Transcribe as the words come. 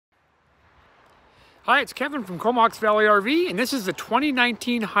Hi, it's Kevin from Comox Valley RV, and this is the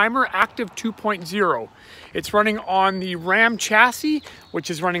 2019 Hymer Aktiv 2.0. It's running on the Ram chassis, which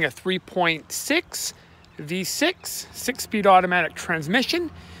is running a 3.6 V6 6-speed automatic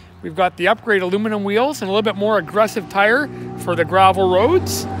transmission. We've got the upgrade aluminum wheels and a little bit more aggressive tire for the gravel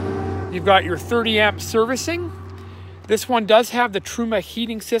roads. You've got your 30 amp servicing. This one does have the Truma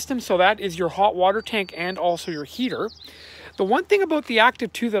heating system, so that is your hot water tank and also your heater. The one thing about the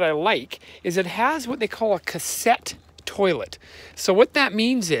Aktiv 2 that I like is it has what they call a cassette toilet. So what that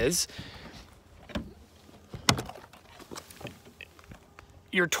means is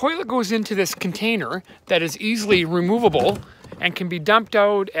your toilet goes into this container that is easily removable and can be dumped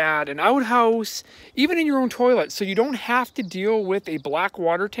out at an outhouse, even in your own toilet, so you don't have to deal with a black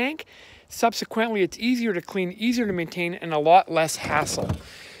water tank. Subsequently, it's easier to clean, easier to maintain, and a lot less hassle.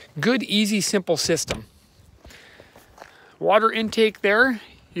 Good, easy, simple system. Water intake there.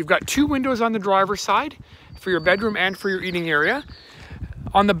 You've got two windows on the driver's side for your bedroom and for your eating area.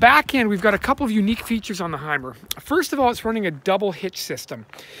 On the back end, we've got a couple of unique features on the Hymer. First of all, it's running a double hitch system.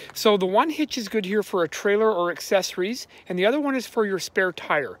 So the one hitch is good here for a trailer or accessories, and the other one is for your spare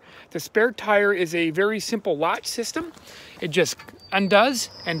tire. The spare tire is a very simple latch system. It just undoes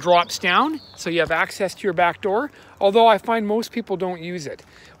and drops down, so you have access to your back door, although I find most people don't use it.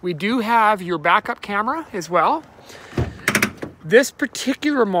 We do have your backup camera as well. This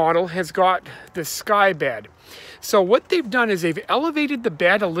particular model has got the sky bed. So what they've done is they've elevated the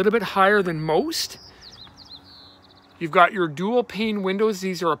bed a little bit higher than most. You've got your dual pane windows.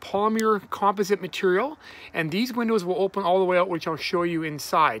 These are a polymer composite material, and these windows will open all the way out, which I'll show you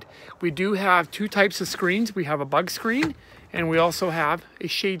inside. We do have two types of screens. We have a bug screen, and we also have a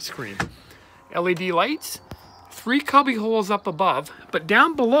shade screen. LED lights, 3 cubby holes up above, but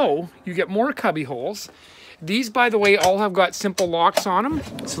down below you get more cubby holes. These, by the way, all have got simple locks on them,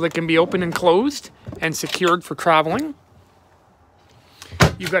 so they can be opened and closed and secured for traveling.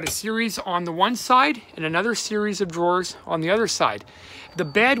 You've got a series on the one side and another series of drawers on the other side. The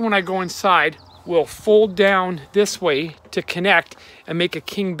bed, when I go inside, will fold down this way to connect and make a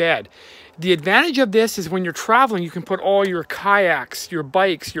king bed. The advantage of this is when you're traveling, you can put all your kayaks, your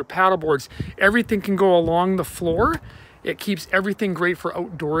bikes, your paddle boards, everything can go along the floor. It keeps everything great for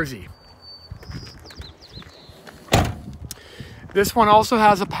outdoorsy. This one also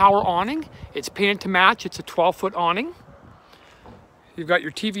has a power awning. It's painted to match. It's a 12-foot awning. You've got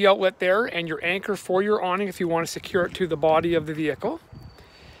your TV outlet there and your anchor for your awning if you want to secure it to the body of the vehicle.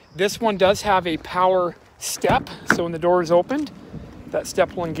 This one does have a power step, so when the door is opened, that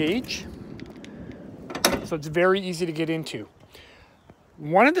step will engage. So it's very easy to get into.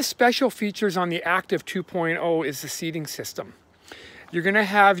 One of the special features on the Aktiv 2.0 is the seating system. You're going to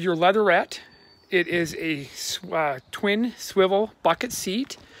have your leatherette. It is a twin swivel bucket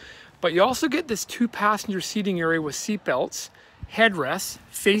seat, but you also get this 2-passenger seating area with seat belts, headrests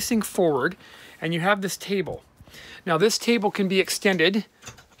facing forward, and you have this table. Now this table can be extended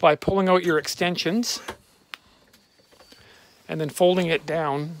by pulling out your extensions and then folding it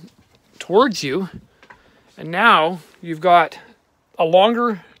down towards you. And now you've got a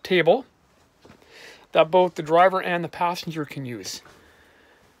longer table that both the driver and the passenger can use.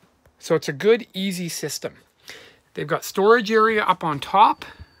 So it's a good, easy system. They've got storage area up on top,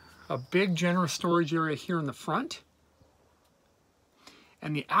 a big generous storage area here in the front.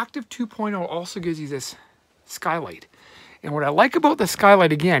 And the Aktiv 2.0 also gives you this skylight. And what I like about the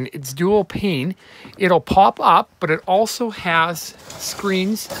skylight, again, it's dual pane. It'll pop up, but it also has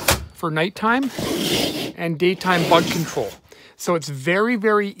screens for nighttime and daytime bug control. So it's very,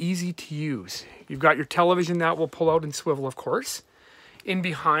 very easy to use. You've got your television that will pull out and swivel, of course. In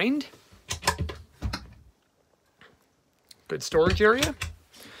behind, good storage area,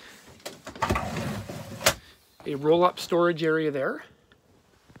 a roll-up storage area there.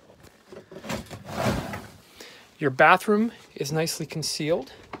 Your bathroom is nicely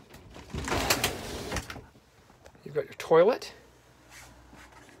concealed. You've got your toilet,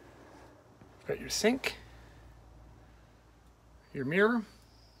 you've got your sink, your mirror,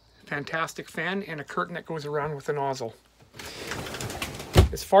 fantastic fan, and a curtain that goes around with a nozzle.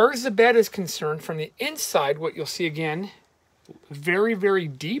 As far as the bed is concerned, from the inside, what you'll see again, very, very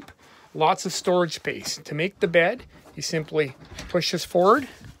deep, lots of storage space. To make the bed, you simply push this forward,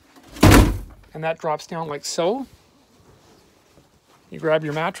 and that drops down like so. You grab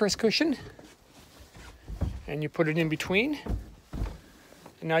your mattress cushion, and you put it in between,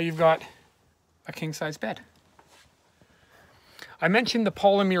 and now you've got a king-size bed. I mentioned the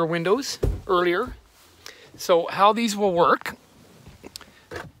polymer windows earlier. So how these will work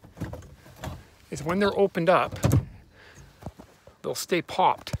is when they're opened up, they'll stay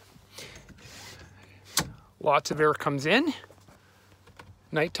popped. Lots of air comes in.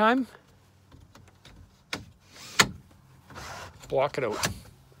 Nighttime, block it out.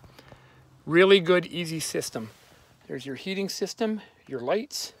 Really good, easy system. There's your heating system, your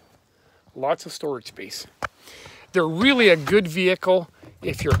lights, lots of storage space. They're really a good vehicle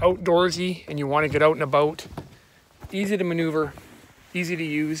if you're outdoorsy and you want to get out and about. Easy to maneuver, easy to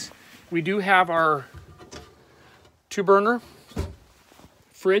use. We do have our 2-burner,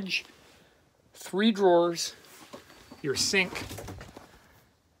 fridge, 3 drawers, your sink,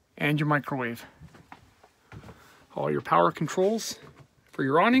 and your microwave. All your power controls for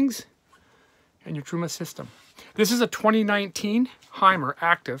your awnings and your Truma system. This is a 2019 Hymer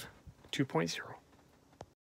Aktiv 2.0.